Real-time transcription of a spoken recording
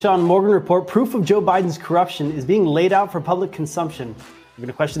Sean Morgan report, proof of Joe Biden's corruption is being laid out for public consumption. We're going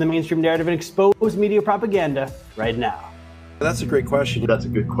to question the mainstream narrative and expose media propaganda right now. That's a great question. That's a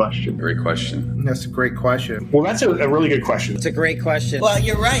good question. Great question. That's a great question. Well, that's a really good question. It's a great question. Well,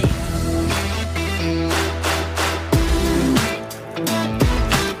 you're right.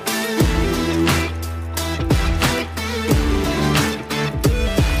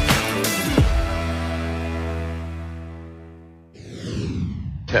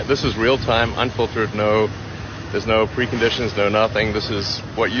 This is real time, unfiltered, there's no preconditions, no nothing. This is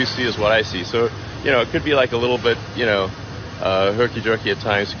what you see is what I see. So, it could be like a little bit, herky-jerky at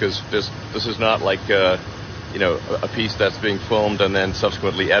times because this is not like, a piece that's being filmed and then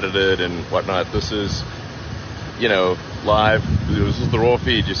subsequently edited and whatnot. This is, live. This is the raw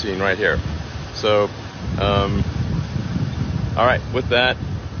feed you're seeing right here. So, all right, with that.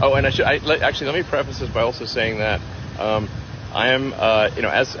 Oh, and actually, let me preface this by also saying that, I am,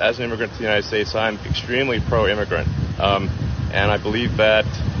 as an immigrant to the United States, I'm extremely pro-immigrant, and I believe that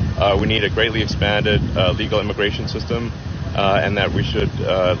we need a greatly expanded legal immigration system, and that we should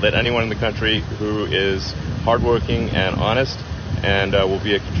let anyone in the country who is hardworking and honest and will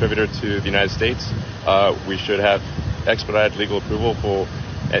be a contributor to the United States, we should have expedited legal approval for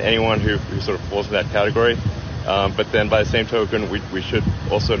anyone who sort of falls in that category. But then, by the same token, we should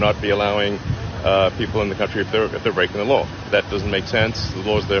also not be allowing people in the country if they're breaking the law. That doesn't make sense. The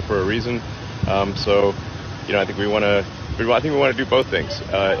law is there for a reason. So, I think we want to do both things: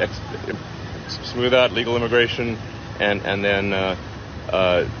 smooth out legal immigration, and then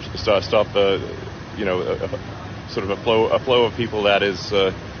stop sort of a flow of people that is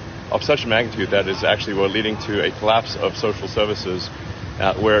of such magnitude that is actually leading to a collapse of social services,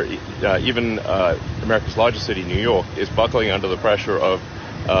 where even America's largest city, New York, is buckling under the pressure of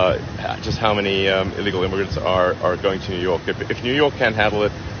just how many illegal immigrants are going to New York. If New York can't handle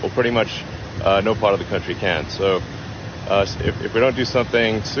it, well, pretty much no part of the country can. So if we don't do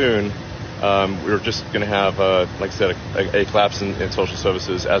something soon, we're just going to have, like I said, a collapse in social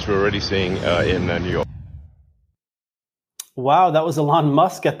services, as we're already seeing in New York. Wow, that was Elon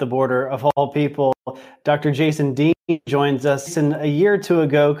Musk at the border, of all people. Dr. Jason Dean joins us. And a year or two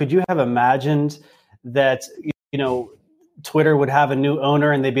ago, could you have imagined that, Twitter would have a new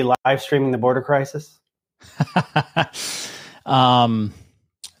owner and they'd be live streaming the border crisis? It's a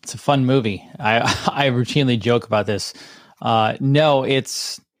fun movie. I routinely joke about this. No,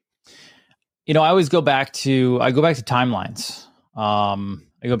 it's, I always go back to timelines.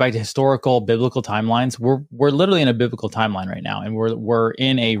 I go back to historical biblical timelines. We're literally in a biblical timeline right now, and we're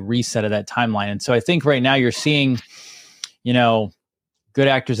in a reset of that timeline. And so I think right now you're seeing, good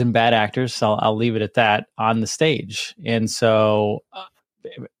actors and bad actors. So I'll leave it at that on the stage. And so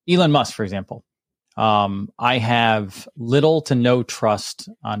Elon Musk, for example, I have little to no trust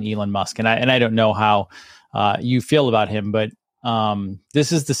on Elon Musk, and I don't know how you feel about him, but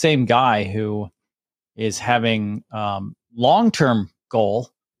this is the same guy who is having long-term goal,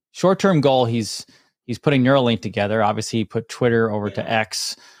 short-term goal. He's putting Neuralink together. Obviously, he put Twitter over to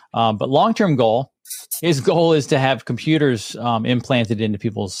X, but long-term goal. His goal is to have computers implanted into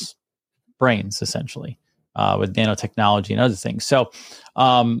people's brains, essentially, with nanotechnology and other things. So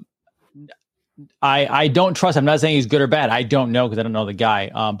I don't trust. I'm not saying he's good or bad. I don't know because I don't know the guy.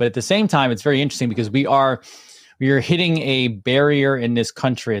 But at the same time, it's very interesting because we are hitting a barrier in this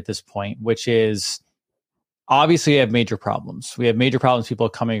country at this point, which is obviously we have major problems. We have major problems. People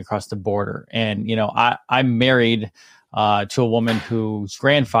coming across the border, and I'm married to a woman whose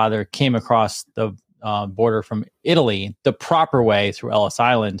grandfather came across the border from Italy the proper way through Ellis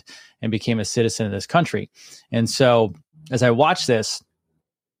Island and became a citizen of this country. And so as I watch this,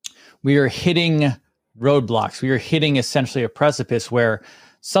 we are hitting roadblocks. We are hitting essentially a precipice where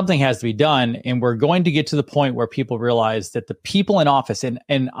something has to be done. And we're going to get to the point where people realize that the people in office, and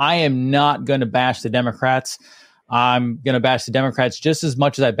I am not going to bash the Democrats. I'm going to bash the Democrats just as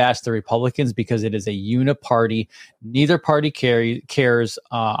much as I bash the Republicans because it is a uniparty. Neither party cares.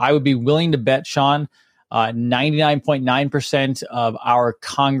 I would be willing to bet, Sean, 99.9% of our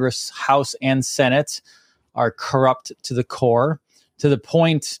Congress, House, and Senate are corrupt to the core, to the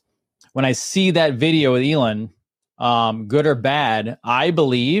point when I see that video with Elon, good or bad, I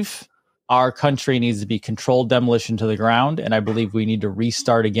believe our country needs to be controlled demolition to the ground, and I believe we need to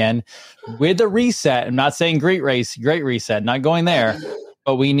restart again with a reset. I'm not saying great reset, not going there,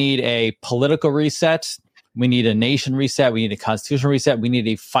 but we need a political reset. We need a nation reset. We need a constitutional reset. We need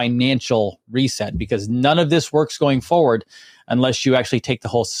a financial reset because none of this works going forward unless you actually take the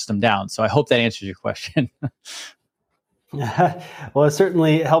whole system down. So I hope that answers your question. Well, it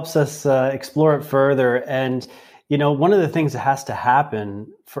certainly helps us explore it further. And one of the things that has to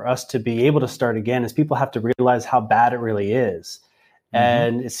happen for us to be able to start again is people have to realize how bad it really is. Mm-hmm.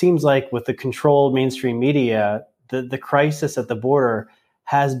 And it seems like with the controlled mainstream media, the crisis at the border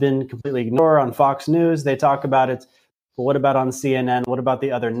has been completely ignored. On Fox News, they talk about it. But what about on CNN? What about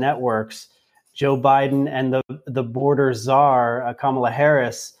the other networks? Joe Biden and the border czar, Kamala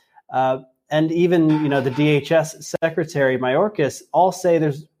Harris, and even the DHS Secretary Mayorkas all say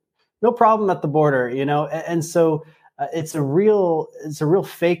there's no problem at the border, and so it's a real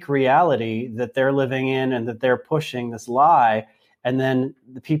fake reality that they're living in and that they're pushing this lie, and then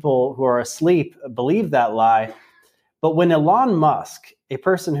the people who are asleep believe that lie. But when Elon Musk, a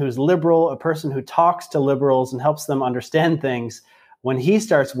person who's liberal, a person who talks to liberals and helps them understand things, when he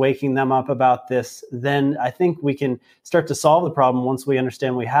starts waking them up about this, then I think we can start to solve the problem once we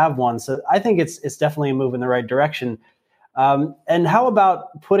understand we have one. So I think it's definitely a move in the right direction. And how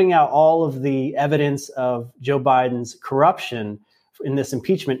about putting out all of the evidence of Joe Biden's corruption in this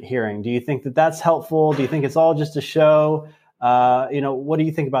impeachment hearing? Do you think that that's helpful? Do you think it's all just a show? What do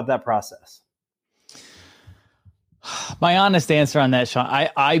you think about that process? My honest answer on that, Sean,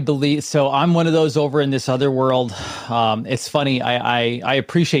 I believe so. I'm one of those over in this other world. It's funny. I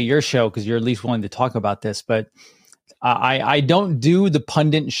appreciate your show because you're at least willing to talk about this, but I don't do the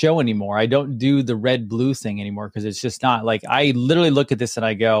pundit show anymore. I don't do the red blue thing anymore because it's just not like I literally look at this and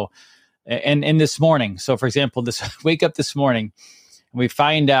I go, and this morning. So for example, wake up this morning and we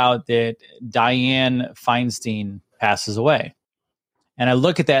find out that Dianne Feinstein passes away. And I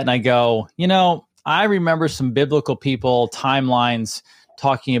look at that and I go, I remember some biblical people, timelines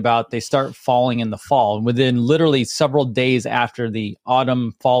talking about they start falling in the fall. And within literally several days after the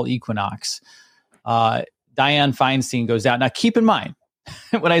autumn fall equinox, Dianne Feinstein goes down. Now, keep in mind,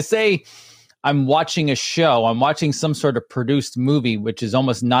 when I say I'm watching a show, I'm watching some sort of produced movie, which is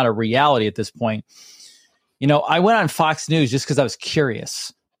almost not a reality at this point. I went on Fox News just because I was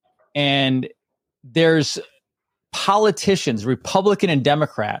curious. And there's politicians, Republican and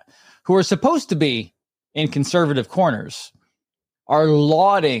Democrat, who are supposed to be in conservative corners, are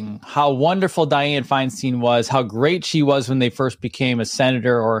lauding how wonderful Dianne Feinstein was, how great she was when they first became a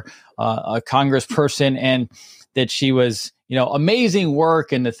senator or a congressperson, and that she was, amazing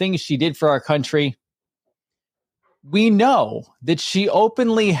work and the things she did for our country. We know that she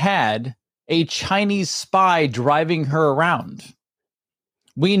openly had a Chinese spy driving her around.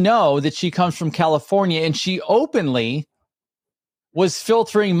 We know that she comes from California and she openly was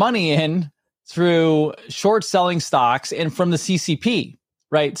filtering money in through short selling stocks and from the CCP,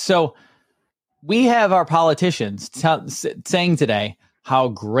 right? So we have our politicians saying today how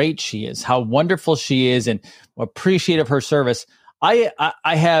great she is, how wonderful she is, and appreciate of her service. I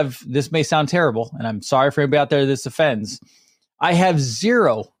have, this may sound terrible, and I'm sorry for anybody out there this offends, I have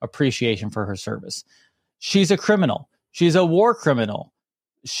zero appreciation for her service. She's a criminal. She's a war criminal.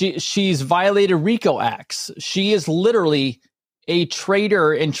 She's violated RICO acts. She is literally a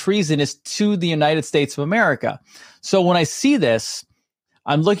traitor and treasonous to the United States of America. So when I see this,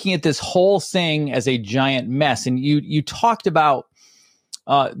 I'm looking at this whole thing as a giant mess. And you talked about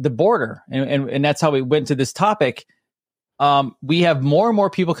the border, and that's how we went to this topic. We have more and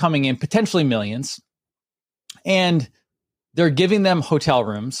more people coming in, potentially millions, and they're giving them hotel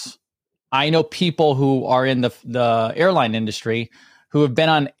rooms. I know people who are in the airline industry who have been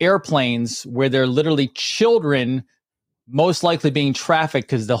on airplanes where they're literally children most likely being trafficked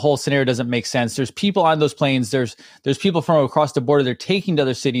because the whole scenario doesn't make sense. There's people on those planes. There's people from across the border. They're taking to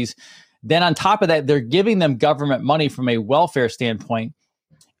other cities. Then on top of that, they're giving them government money from a welfare standpoint.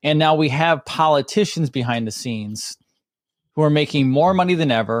 And now we have politicians behind the scenes who are making more money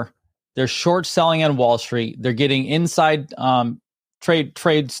than ever. They're short selling on Wall Street. They're getting inside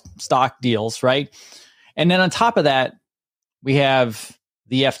trade stock deals, right? And then on top of that, we have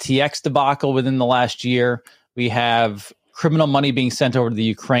the FTX debacle within the last year. We have criminal money being sent over to the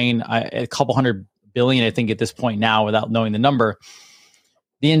Ukraine, a couple $100 billion, I think, at this point now, without knowing the number.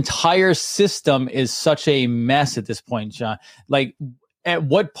 The entire system is such a mess at this point, John. Like, at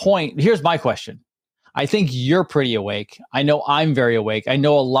what point? Here's my question. I think you're pretty awake. I know I'm very awake. I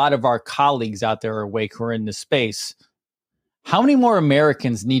know a lot of our colleagues out there are awake who are in this space. How many more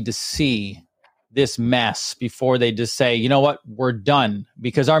Americans need to see this mess before they just say, you know what, we're done?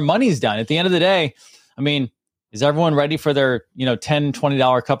 Because our money's done. At the end of the day, I mean, is everyone ready for their, $10,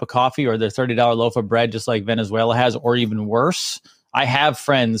 $20 cup of coffee or their $30 loaf of bread, just like Venezuela has, or even worse? I have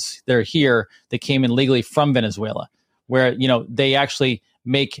friends that are here that came in legally from Venezuela, where, they actually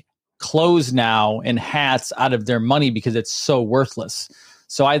make clothes now and hats out of their money because it's so worthless.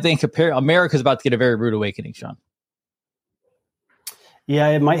 So I think America's about to get a very rude awakening, Sean. Yeah,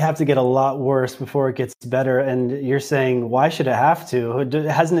 it might have to get a lot worse before it gets better. And you're saying, why should it have to?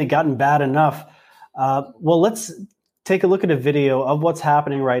 Hasn't it gotten bad enough? Well, let's take a look at a video of what's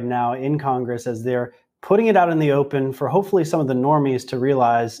happening right now in Congress as they're putting it out in the open for hopefully some of the normies to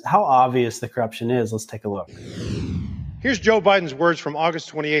realize how obvious the corruption is. Let's take a look. Here's Joe Biden's words from August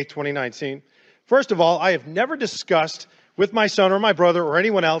 28, 2019. First of all, I have never discussed with my son or my brother or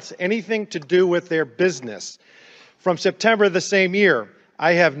anyone else anything to do with their business. From September of the same year,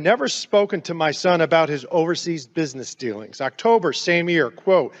 I have never spoken to my son about his overseas business dealings. October, same year,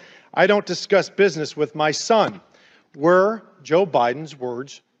 quote, I don't discuss business with my son. Were Joe Biden's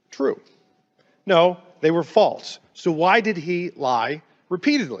words true? No, they were false. So why did he lie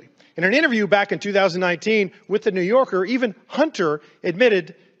repeatedly? In an interview back in 2019 with The New Yorker, even Hunter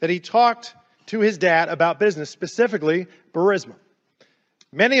admitted that he talked to his dad about business, specifically Burisma.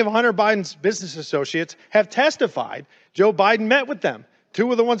 Many of Hunter Biden's business associates have testified Joe Biden met with them. Two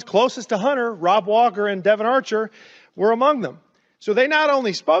of the ones closest to Hunter, Rob Walker and Devon Archer, were among them. So they not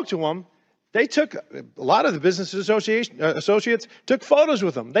only spoke to him, they took a lot of the business associates took photos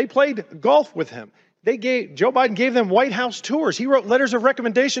with him. They played golf with him. Joe Biden gave them White House tours. He wrote letters of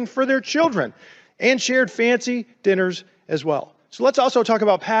recommendation for their children and shared fancy dinners as well. So let's also talk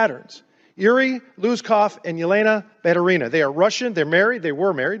about patterns. Yuri Luzkov and Yelena Baturina. They are Russian. They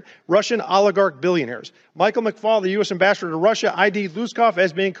were married, Russian oligarch billionaires. Michael McFaul, the U.S. ambassador to Russia, ID'd Luzkov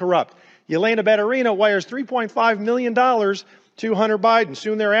as being corrupt. Yelena Baturina wires $3.5 million to Hunter Biden.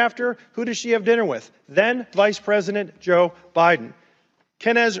 Soon thereafter, who does she have dinner with? Then Vice President Joe Biden.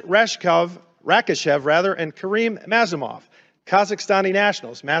 Kenez Rakishev, and Karim Mazimov, Kazakhstani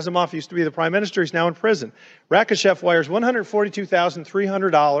nationals. Mazimov used to be the prime minister. He's now in prison. Rakishev wires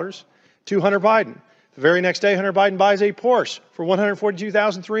 $142,300 to Hunter Biden. The very next day, Hunter Biden buys a Porsche for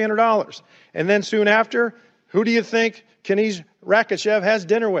 $142,300. And then soon after, who do you think Kenez Rakishev has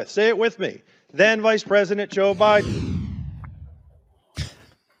dinner with? Say it with me. Then Vice President Joe Biden.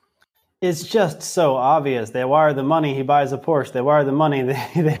 It's just so obvious. They wire the money, he buys a Porsche. They wire the money,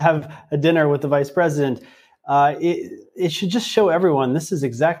 they have a dinner with the vice president. It should just show everyone this is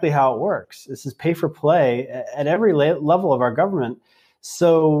exactly how it works. This is pay for play at every level of our government.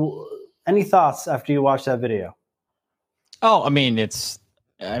 So any thoughts after you watch that video? Oh,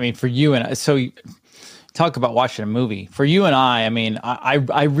 for you and so talk about watching a movie. For you and I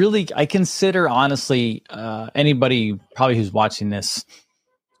consider honestly anybody probably who's watching this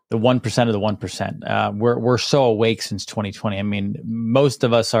the 1% of the 1%. We're so awake since 2020. I mean, most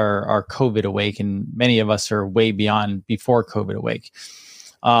of us are COVID awake, and many of us are way beyond before COVID awake.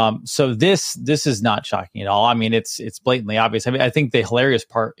 So this is not shocking at all. I mean, it's blatantly obvious. I mean, I think the hilarious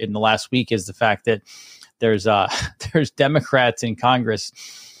part in the last week is the fact that there's Democrats in Congress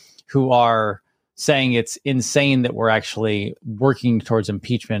who are saying it's insane that we're actually working towards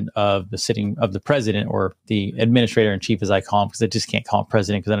impeachment of the president, or the administrator in chief, as I call him, because I just can't call him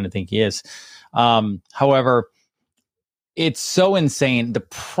president because I don't think he is. However, it's so insane. The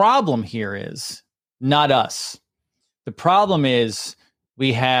problem here is not us. The problem is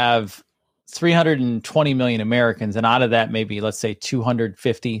we have 320 million Americans, and out of that, maybe let's say 300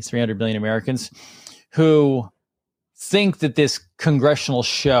 million Americans who think that this congressional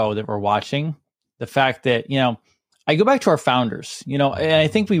show that we're watching, the fact that, I go back to our founders, and I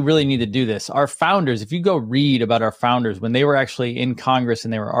think we really need to do this. Our founders, if you go read about our founders, when they were actually in Congress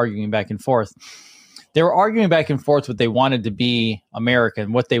and they were arguing back and forth, what they wanted to be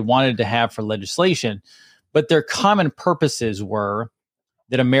American, what they wanted to have for legislation, but their common purposes were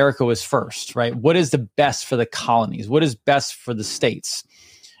that America was first, right? What is the best for the colonies? What is best for the states?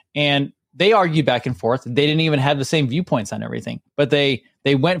 And they argued back and forth. They didn't even have the same viewpoints on everything, but they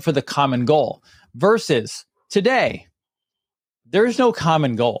went for the common goal. Versus today, there's no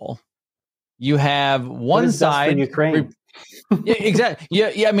common goal. You have one side. Ukraine. Yeah, exactly.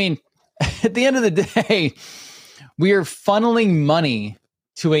 Yeah. I mean, at the end of the day, we are funneling money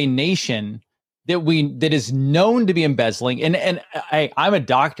to a nation that is known to be embezzling. And I'm a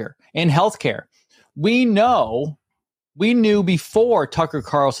doctor in healthcare. We knew before Tucker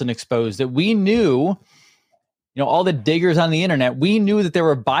Carlson exposed that we knew, all the diggers on the internet, we knew that there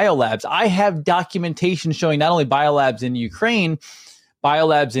were biolabs. I have documentation showing not only biolabs in Ukraine,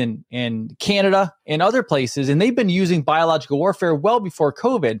 biolabs in Canada and other places, and they've been using biological warfare well before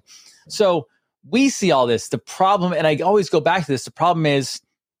COVID. So we see all this. The problem, and I always go back to this, the problem is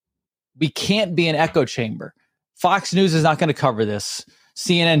we can't be an echo chamber. Fox News is not going to cover this.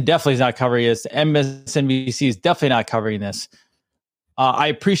 CNN definitely is not covering this. MSNBC is definitely not covering this. I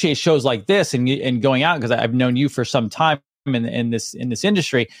appreciate shows like this and going out, because I've known you for some time in this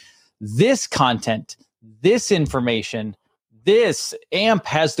industry. This content, this information, this AMP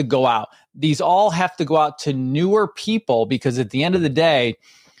has to go out. These all have to go out to newer people, because at the end of the day,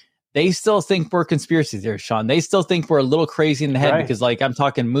 they still think we're conspiracy theorists, Sean. They still think we're a little crazy in the head, because like I'm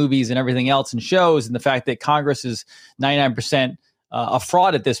talking movies and everything else and shows, and the fact that Congress is 99% a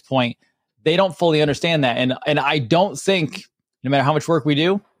fraud at this point. They don't fully understand that. And I don't think, no matter how much work we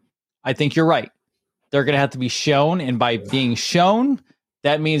do, I think you're right. They're going to have to be shown. And by being shown,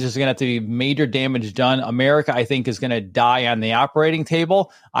 that means there's going to have to be major damage done. America, I think, is going to die on the operating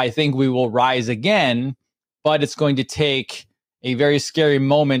table. I think we will rise again, but it's going to take a very scary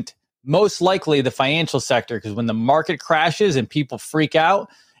moment, most likely the financial sector, because when the market crashes and people freak out,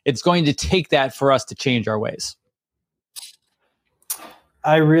 it's going to take that for us to change our ways.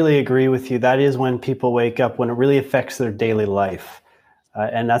 I really agree with you. That is when people wake up, when it really affects their daily life.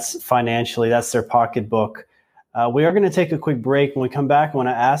 And that's financially, that's their pocketbook. We are going to take a quick break. When we come back, I want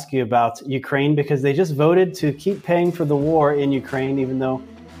to ask you about Ukraine, because they just voted to keep paying for the war in Ukraine, even though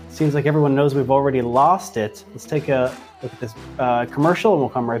it seems like everyone knows we've already lost it. Let's take a look at this commercial, and we'll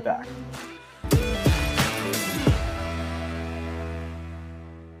come right back.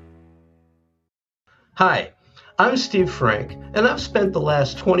 Hi, I'm Steve Frank, and I've spent the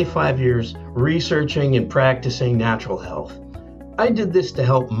last 25 years researching and practicing natural health. I did this to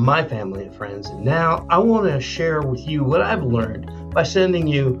help my family and friends, and now I want to share with you what I've learned by sending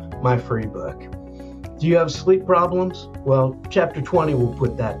you my free book. Do you have sleep problems? Well, Chapter 20 will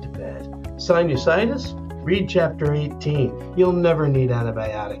put that to bed. Sinusitis? Read Chapter 18. You'll never need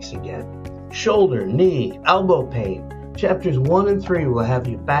antibiotics again. Shoulder, knee, elbow pain. Chapters 1 and 3 will have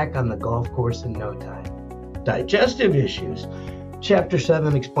you back on the golf course in no time. Digestive issues. Chapter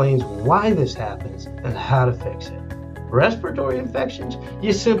 7 explains why this happens and how to fix it. Respiratory infections?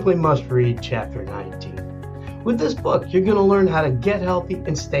 You simply must read Chapter 19. With this book, you're going to learn how to get healthy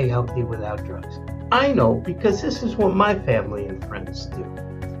and stay healthy without drugs. I know, because this is what my family and friends do.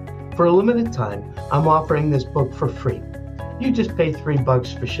 For a limited time, I'm offering this book for free. You just pay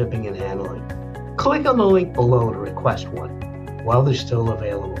 $3 for shipping and handling. Click on the link below to request one while they're still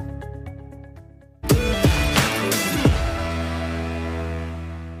available.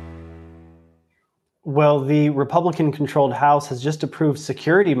 Well, the Republican-controlled House has just approved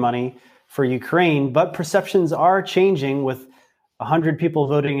security money for Ukraine, but perceptions are changing with 100 people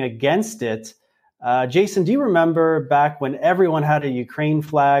voting against it. Jason, do you remember back when everyone had a Ukraine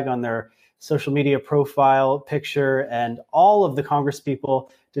flag on their social media profile picture, and all of the Congress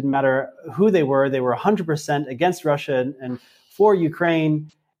people, didn't matter who they were 100% against Russia and for Ukraine?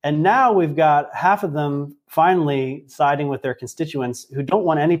 And now we've got half of them finally siding with their constituents who don't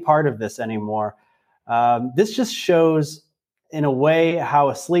want any part of this anymore. This just shows, in a way, how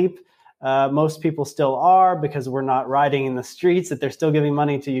asleep most people still are, because we're not rioting in the streets, that they're still giving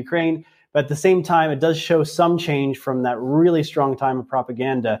money to Ukraine. But at the same time, it does show some change from that really strong time of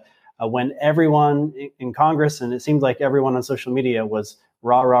propaganda when everyone in Congress, and it seemed like everyone on social media, was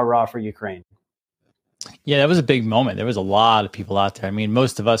rah, rah, rah for Ukraine. Yeah, that was a big moment. There was a lot of people out there. I mean,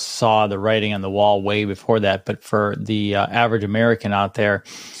 most of us saw the writing on the wall way before that, but for the average American out there,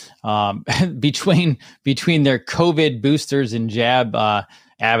 between their COVID boosters and jab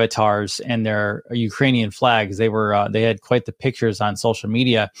avatars and their Ukrainian flags, they had quite the pictures on social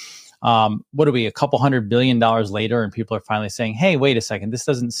media. What are we, a couple $100 billion later, and people are finally saying, hey, wait a second, this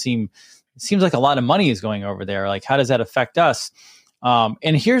doesn't seem, it seems like a lot of money is going over there. Like, how does that affect us?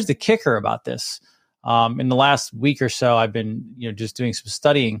 And here's the kicker about this. In the last week or so, I've been, just doing some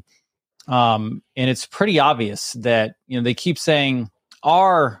studying, and it's pretty obvious that, they keep saying,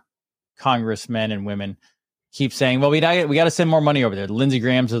 our congressmen and women keep saying, well, we got to send more money over there. The Lindsey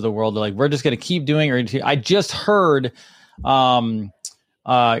Grahams of the world are like, we're just going to keep doing it. I just heard Governor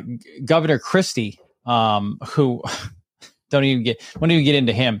Christie, who won't even get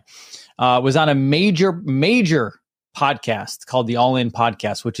into him, was on a major podcast called the All In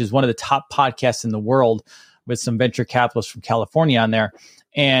Podcast, which is one of the top podcasts in the world, with some venture capitalists from California on there.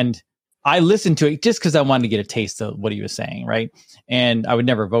 And I listened to it just because I wanted to get a taste of what he was saying, right? And I would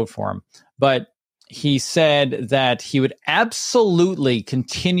never vote for him. But he said that he would absolutely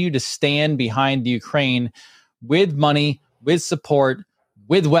continue to stand behind the Ukraine with money, with support,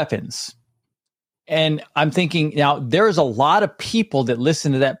 with weapons. And I'm thinking, now, there's a lot of people that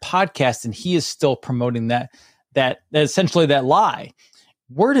listen to that podcast, and he is still promoting that essentially that lie.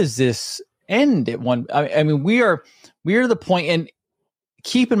 Where does this end at one? I mean, we are the point, and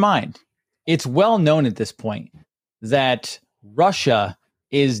keep in mind, it's well known at this point that Russia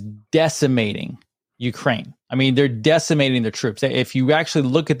is decimating Ukraine. I mean, they're decimating their troops. If you actually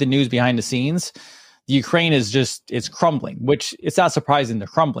look at the news behind the scenes, the Ukraine is it's crumbling, which it's not surprising they're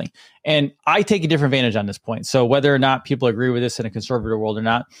crumbling. And I take a different vantage on this point. So whether or not people agree with this in a conservative world or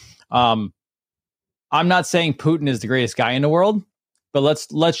not, I'm not saying Putin is the greatest guy in the world, but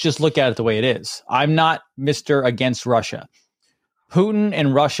let's just look at it the way it is. I'm not Mr. against Russia.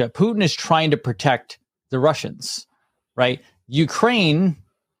 Putin is trying to protect the Russians, right? Ukraine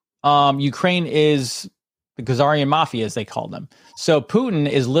is the Khazarian mafia, as they call them. So Putin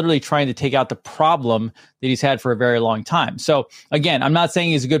is literally trying to take out the problem that he's had for a very long time. So again, I'm not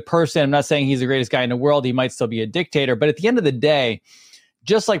saying he's a good person. I'm not saying he's the greatest guy in the world. He might still be a dictator. But at the end of the day,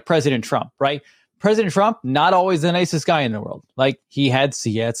 just like President Trump, right? President Trump, not always the nicest guy in the world. Like he had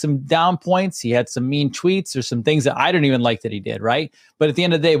some down points. He had some mean tweets or some things that I don't even like that he did, right? But at the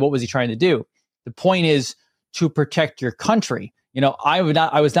end of the day, what was he trying to do? The point is to protect your country. You know, I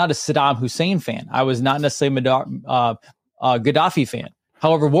was not a Saddam Hussein fan. I was not necessarily a Gaddafi fan.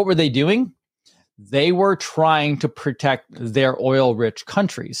 However, what were they doing? They were trying to protect their oil-rich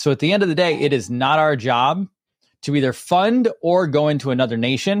countries. So at the end of the day, it is not our job to either fund or go into another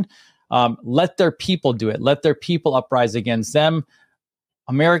nation. Let their people do it. Let their people uprise against them.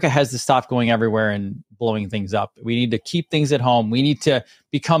 America has to stop going everywhere and blowing things up. We need to keep things at home. We need to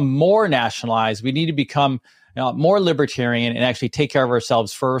become more nationalized. We need to become more libertarian and actually take care of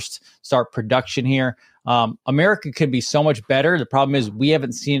ourselves first, start production here. America could be so much better. The problem is we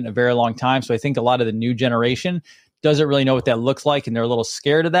haven't seen it in a very long time. So I think a lot of the new generation doesn't really know what that looks like, and they're a little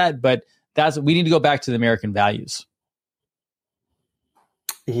scared of that. But we need to go back to the American values.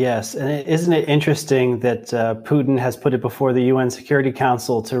 Yes, and isn't it interesting that Putin has put it before the UN Security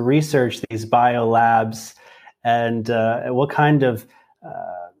Council to research these biolabs and what kind of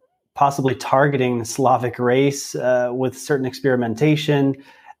possibly targeting the Slavic race with certain experimentation.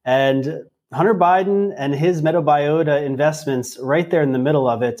 And Hunter Biden and his Metabiota investments right there in the middle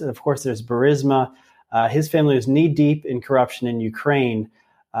of it. And of course, there's Burisma. His family was knee-deep in corruption in Ukraine.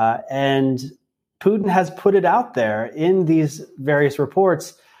 And Putin has put it out there in these various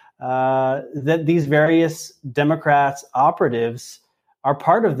reports that these various Democrats operatives are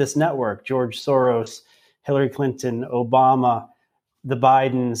part of this network. George Soros, Hillary Clinton, Obama, the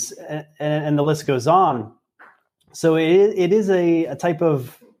Bidens, and the list goes on. So it is a type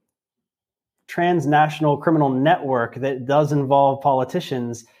of transnational criminal network that does involve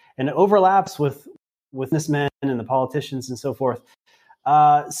politicians and it overlaps with businessmen and the politicians and so forth.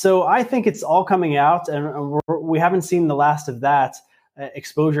 So I think it's all coming out, and we haven't seen the last of that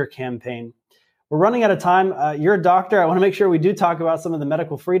exposure campaign. We're running out of time. You're a doctor. I want to make sure we do talk about some of the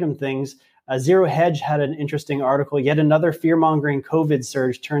medical freedom things. Zero Hedge had an interesting article. Yet another fear-mongering COVID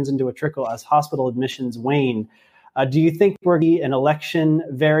surge turns into a trickle as hospital admissions wane. Do you think we're going to be an election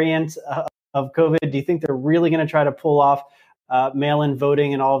variant of COVID? Do you think they're really going to try to pull off mail-in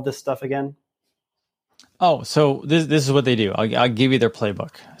voting and all of this stuff again? Oh, so this is what they do. I'll give you their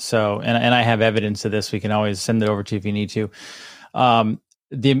playbook. So, and I have evidence of this. We can always send it over to you if you need to.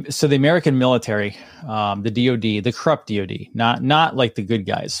 The American military, the DoD, the corrupt DoD, not like the good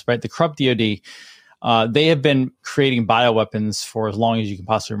guys, right? The corrupt DoD, they have been creating bioweapons for as long as you can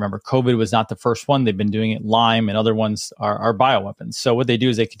possibly remember. COVID was not the first one. They've been doing it. Lyme and other ones are bioweapons. So what they do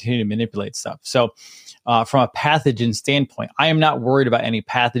is they continue to manipulate stuff. So from a pathogen standpoint, I am not worried about any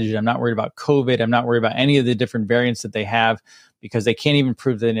pathogen. I'm not worried about COVID. I'm not worried about any of the different variants that they have because they can't even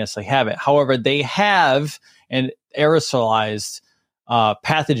prove that they necessarily have it. However, they have an aerosolized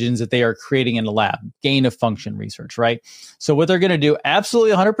pathogens that they are creating in the lab, gain of function research, right? So what they're going to do,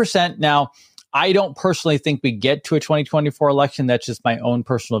 absolutely 100%. Now, I don't personally think we get to a 2024 election. That's just my own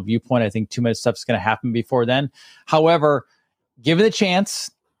personal viewpoint. I think too much stuff's going to happen before then. However, given the chance,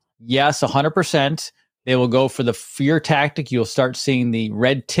 yes, 100%. They will go for the fear tactic. You'll start seeing the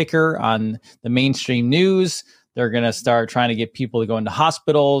red ticker on the mainstream news. They're going to start trying to get people to go into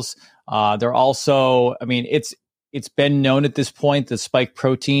hospitals. They're also, I mean, it's been known at this point that spike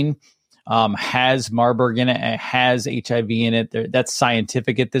protein has Marburg in it, and it has HIV in it. That's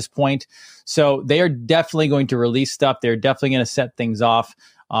scientific at this point. So they are definitely going to release stuff. They're definitely going to set things off.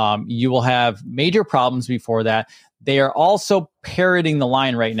 You will have major problems before that. They are also parroting the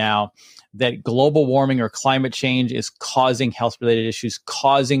line right now that global warming or climate change is causing health-related issues,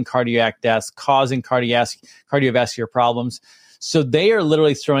 causing cardiac deaths, causing cardiovascular problems. So they are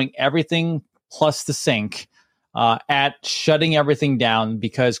literally throwing everything plus the sink at shutting everything down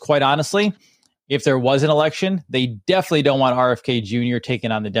because, quite honestly, if there was an election, they definitely don't want RFK Jr.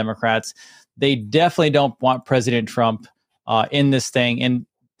 taking on the Democrats. They definitely don't want President Trump in this thing. And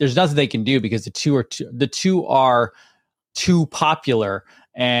there's nothing they can do because the two are too popular.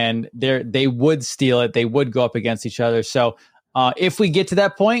 And they would steal it. They would go up against each other. So if we get to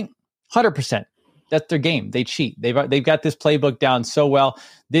that point, 100%, That's their game. They cheat. They've got this playbook down so well.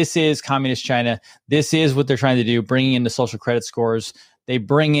 This is communist China. This is what they're trying to do, bringing in the social credit scores. They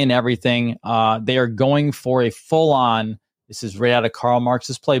bring in everything. They are going for a full-on, this is right out of Karl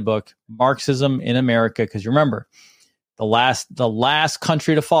Marx's playbook, Marxism in America. Because remember, the last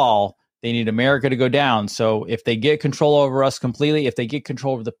country to fall, they need America to go down. So if they get control over us completely, if they get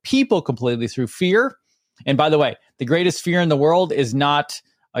control over the people completely through fear, and by the way, the greatest fear in the world is not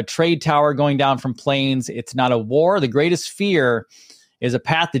a trade tower going down from planes. It's not a war. The greatest fear is a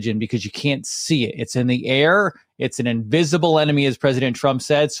pathogen because you can't see it. It's in the air. It's an invisible enemy, as President Trump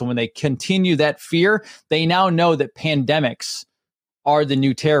said. So when they continue that fear, they now know that pandemics are the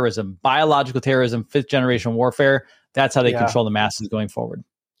new terrorism, biological terrorism, fifth generation warfare. That's how they control the masses going forward.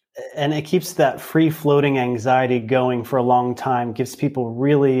 And it keeps that free-floating anxiety going for a long time, gives people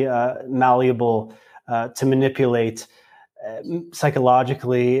really malleable to manipulate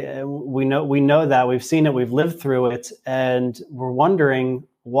psychologically. We know that. We've seen it. We've lived through it. And we're wondering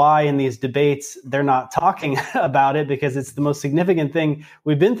why in these debates they're not talking about it, because it's the most significant thing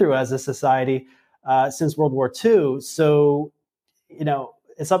we've been through as a society since World War II. So,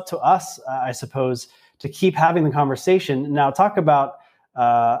 it's up to us, I suppose, to keep having the conversation. Now, talk about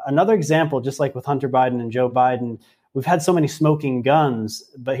another example, just like with Hunter Biden and Joe Biden. We've had so many smoking guns,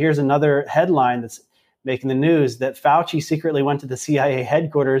 but here's another headline that's making the news, that Fauci secretly went to the CIA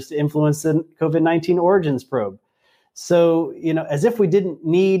headquarters to influence the COVID-19 origins probe. So, as if we didn't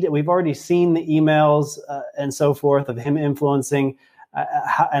need, we've already seen the emails and so forth of him influencing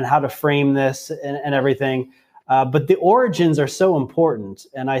and how to frame this and everything. But the origins are so important.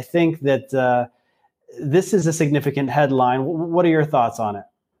 And I think that this is a significant headline. What are your thoughts on it?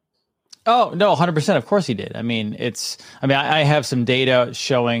 Oh, no, 100%. Of course he did. I have some data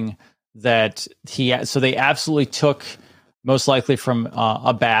showing that they absolutely took, most likely from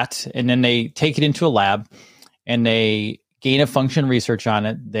a bat, and then they take it into a lab and they gain of function research on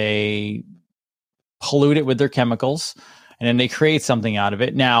it. They pollute it with their chemicals and then they create something out of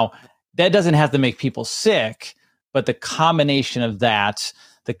it. Now, that doesn't have to make people sick, but the combination of that,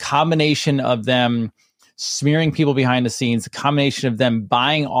 the combination of them smearing people behind the scenes, the combination of them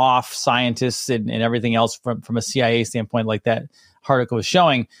buying off scientists and everything else from a CIA standpoint, like that article was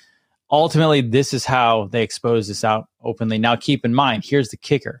showing, ultimately, this is how they expose this out openly. Now, keep in mind, here's the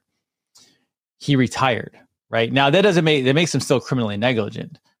kicker. He retired, right? Now, that makes him still criminally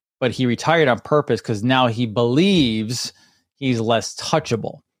negligent, but he retired on purpose because now he believes he's less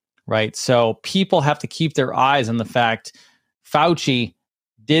touchable, right? So people have to keep their eyes on the fact Fauci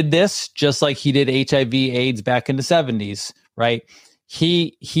did this just like he did HIV AIDS back in the 70s, right?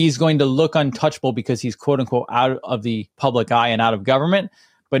 He's going to look untouchable because he's quote unquote out of the public eye and out of government.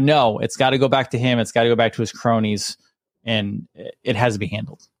 But no, it's got to go back to him. It's got to go back to his cronies, and it has to be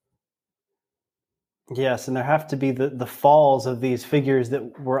handled. Yes, and there have to be the falls of these figures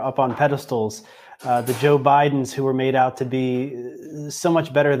that were up on pedestals. The Joe Bidens who were made out to be so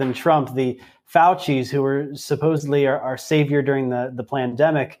much better than Trump. The Faucis who were supposedly our savior during the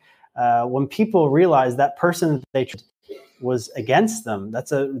pandemic. When people realize that person that they was against them,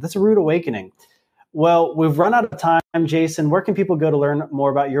 that's a rude awakening. Well, we've run out of time, Jason. Where can people go to learn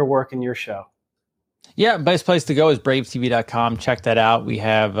more about your work and your show? Yeah, best place to go is bravetv.com. Check that out. We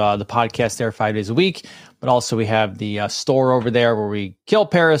have the podcast there 5 days a week, but also we have the store over there where we kill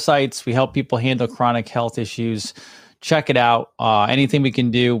parasites. We help people handle chronic health issues. Check it out. Anything we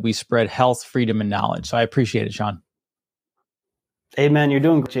can do, we spread health, freedom, and knowledge. So I appreciate it, Sean. Amen. You're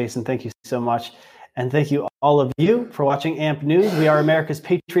doing great, Jason. Thank you so much. And thank you all of you for watching AMP News. We are America's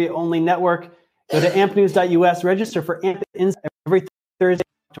Patriot-only network. Go to ampnews.us, register for AMP Insight every Thursday.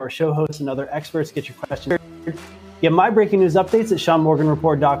 To our show hosts and other experts, get your questions. Get my breaking news updates at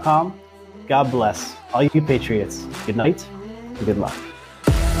SeanMorganReport.com. God bless all you patriots. Good night and good luck.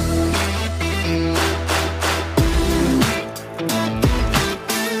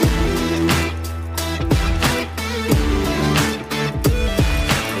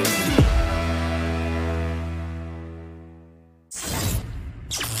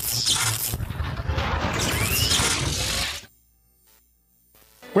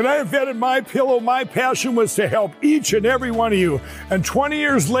 When I invented MyPillow, my passion was to help each and every one of you. And 20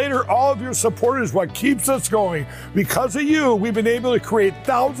 years later, all of your support is what keeps us going. Because of you, we've been able to create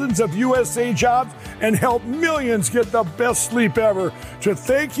thousands of USA jobs and help millions get the best sleep ever. To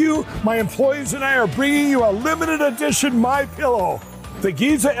thank you, my employees and I are bringing you a limited edition MyPillow. The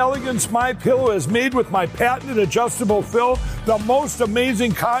Giza Elegance MyPillow is made with my patented adjustable fill, the most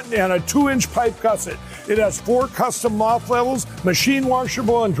amazing cotton, and a 2-inch pipe gusset. It has 4 custom loft levels, machine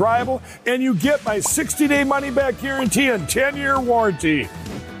washable and dryable, and you get my 60-day money-back guarantee and 10-year warranty.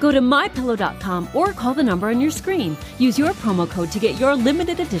 Go to MyPillow.com or call the number on your screen. Use your promo code to get your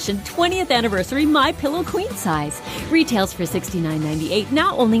limited edition 20th anniversary MyPillow queen size. Retails for $69.98,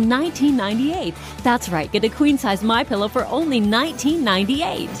 now only $19.98. That's right, get a queen size MyPillow for only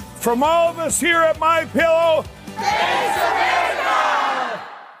 $19.98. From all of us here at MyPillow, thanks, America!